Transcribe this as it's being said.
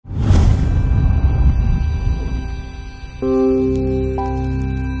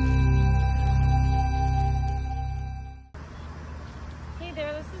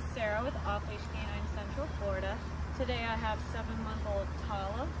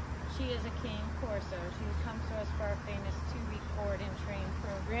She is a king Corso. She comes to us for our famous 2-week board and train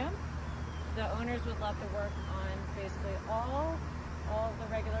program. The owners would love to work on basically all the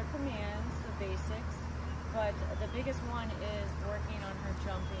regular commands, the basics, but the biggest one is working on her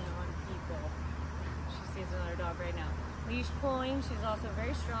jumping on people. She sees another dog right now. Leash pulling, she's also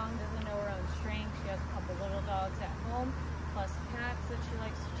very strong, doesn't know her own strength. She has a couple little dogs at home, plus cats that she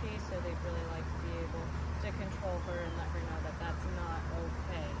likes to chase, so they'd really like to be able to control her and let her know that that's not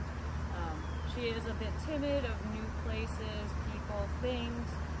okay. She is a bit timid of new places, people, things.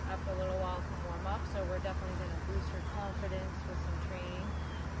 After a little while can warm up, so we're definitely going to boost her confidence with some training.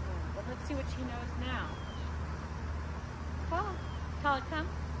 But let's see what she knows now. Tala, Tala, come.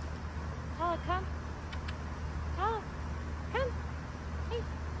 Tala, come. Tala, come. Hey.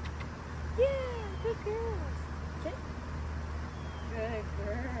 Yeah, good girl. Sit. Good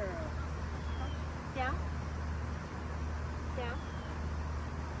girl. Down. Down.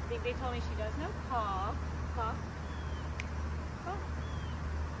 I think they told me she does know paw. Paw. Paw.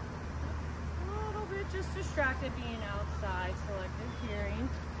 Just distracted being outside, selective hearing.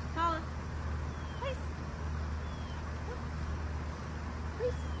 Tala, please.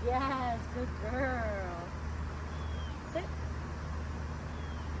 Please. Yes, good girl. Sit.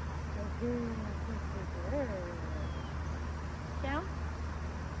 Good girl. Good girl. Down.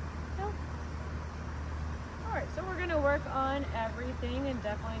 Down. Alright, so we're going to work on everything and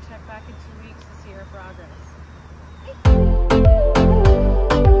definitely check back in 2 weeks to see her progress. Hey.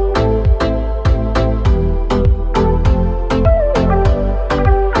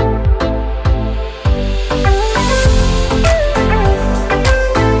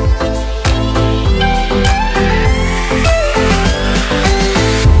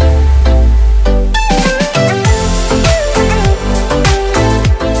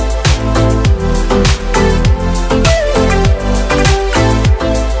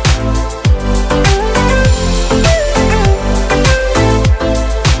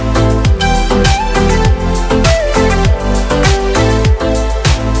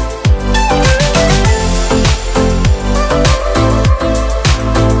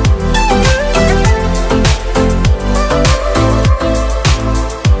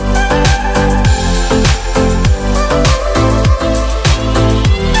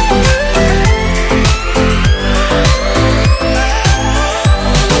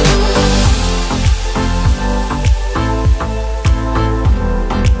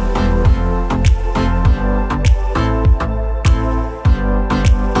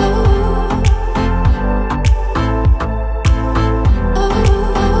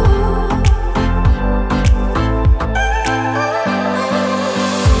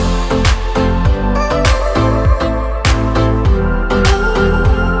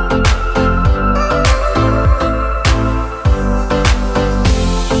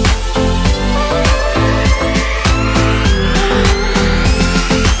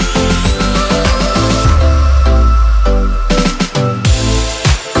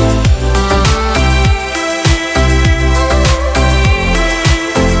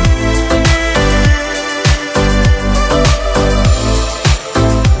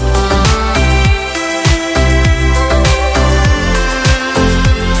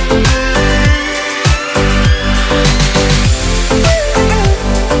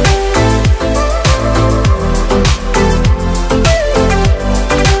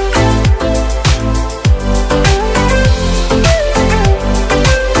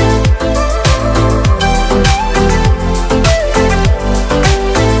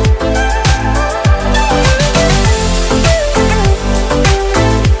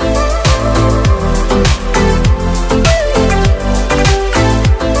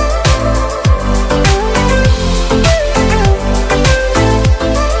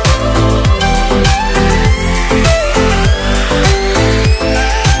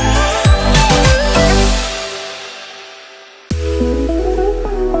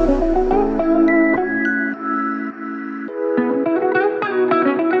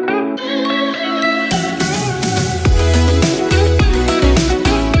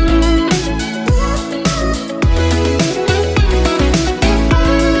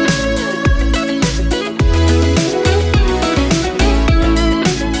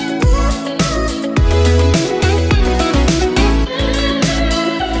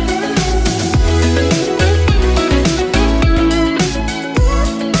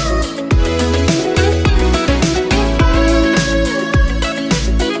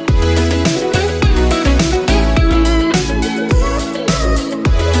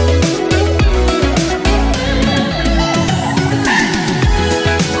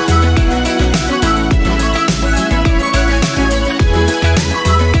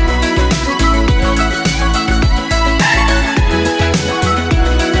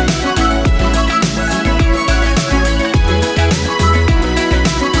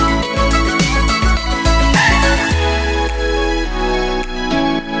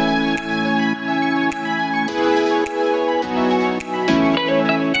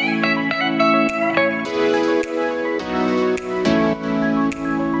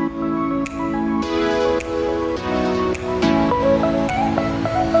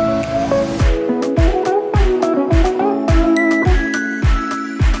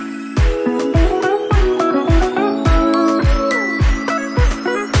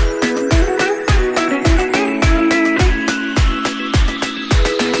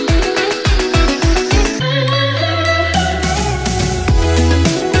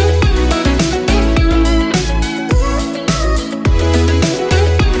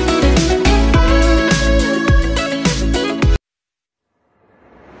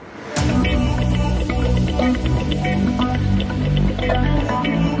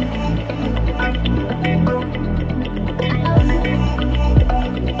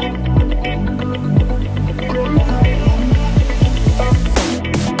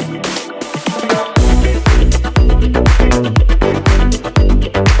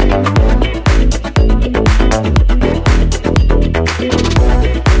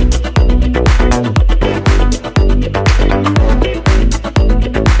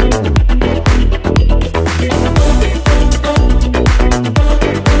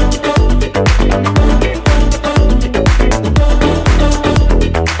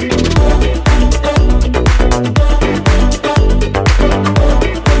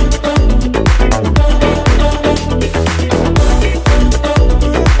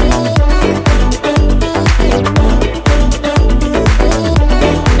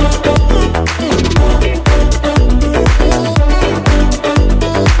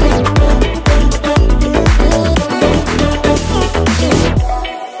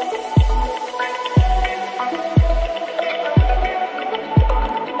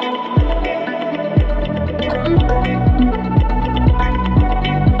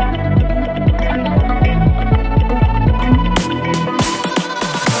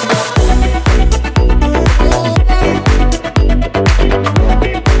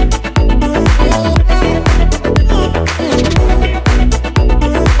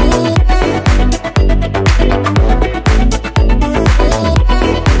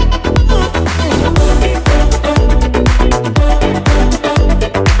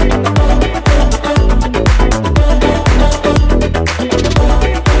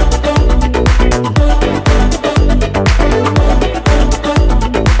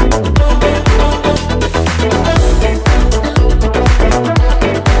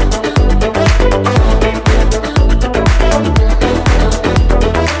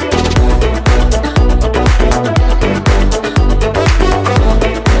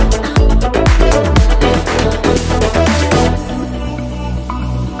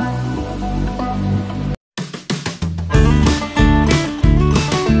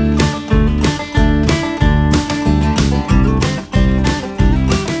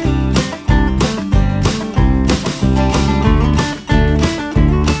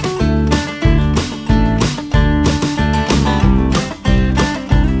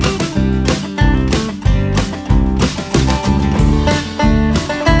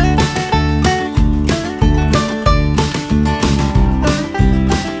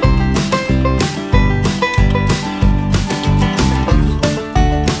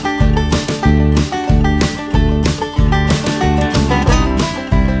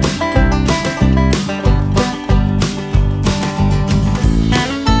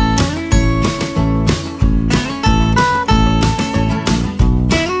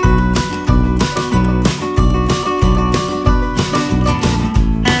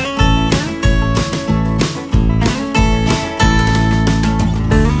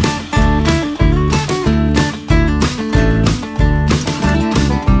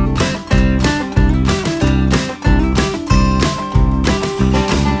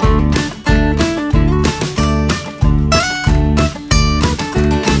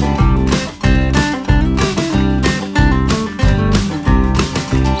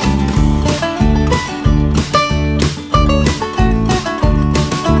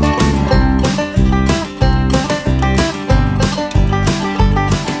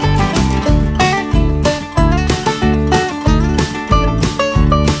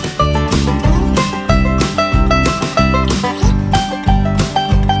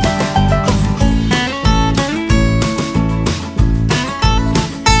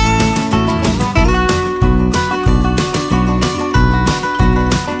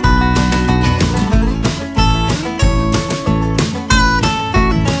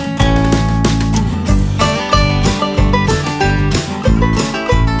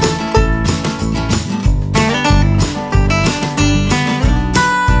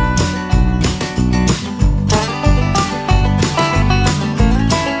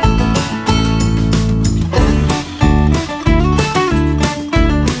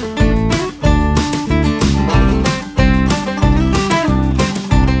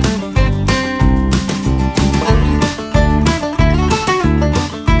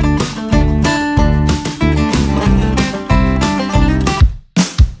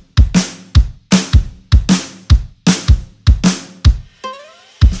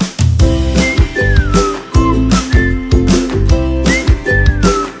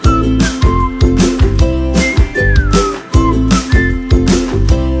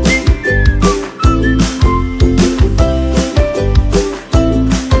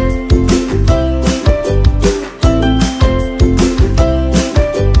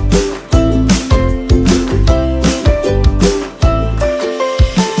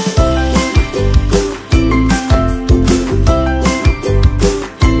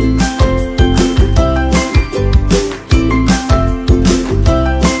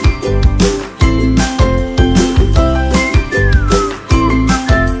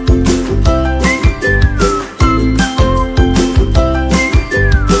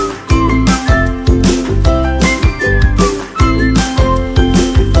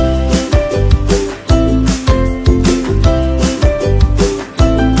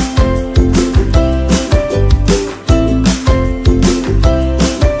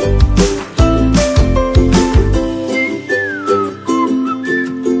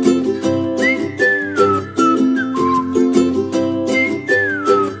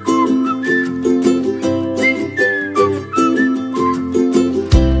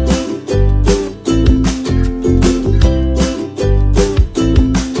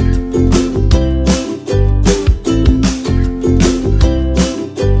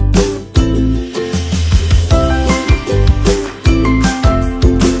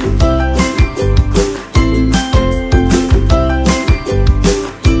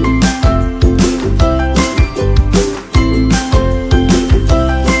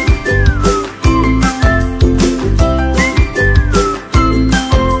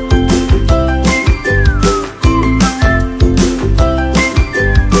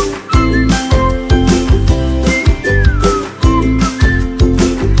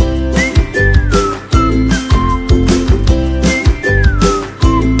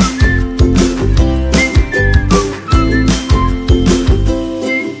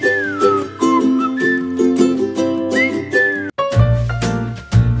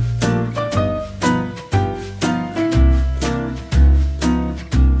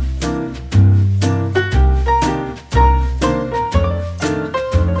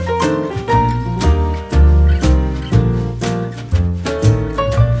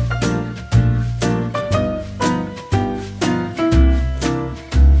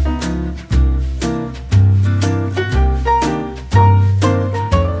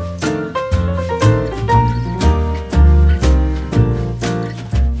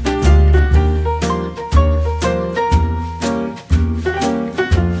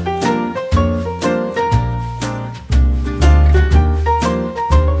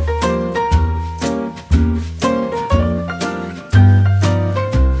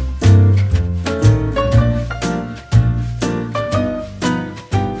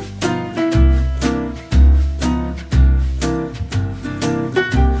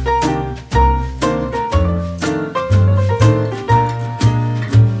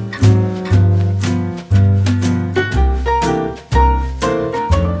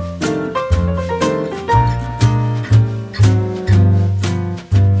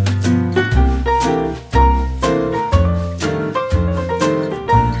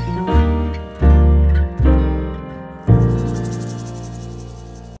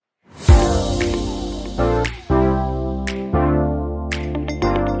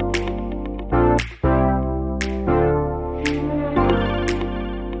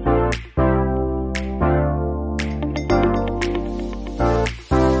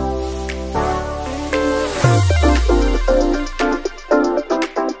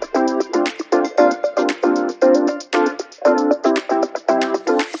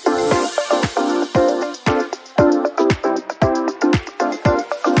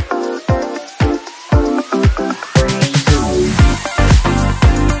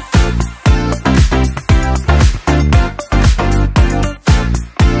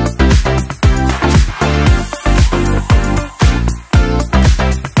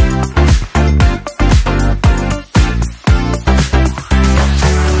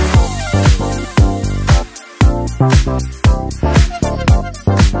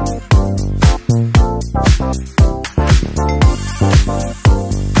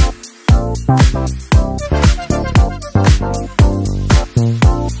 Bye.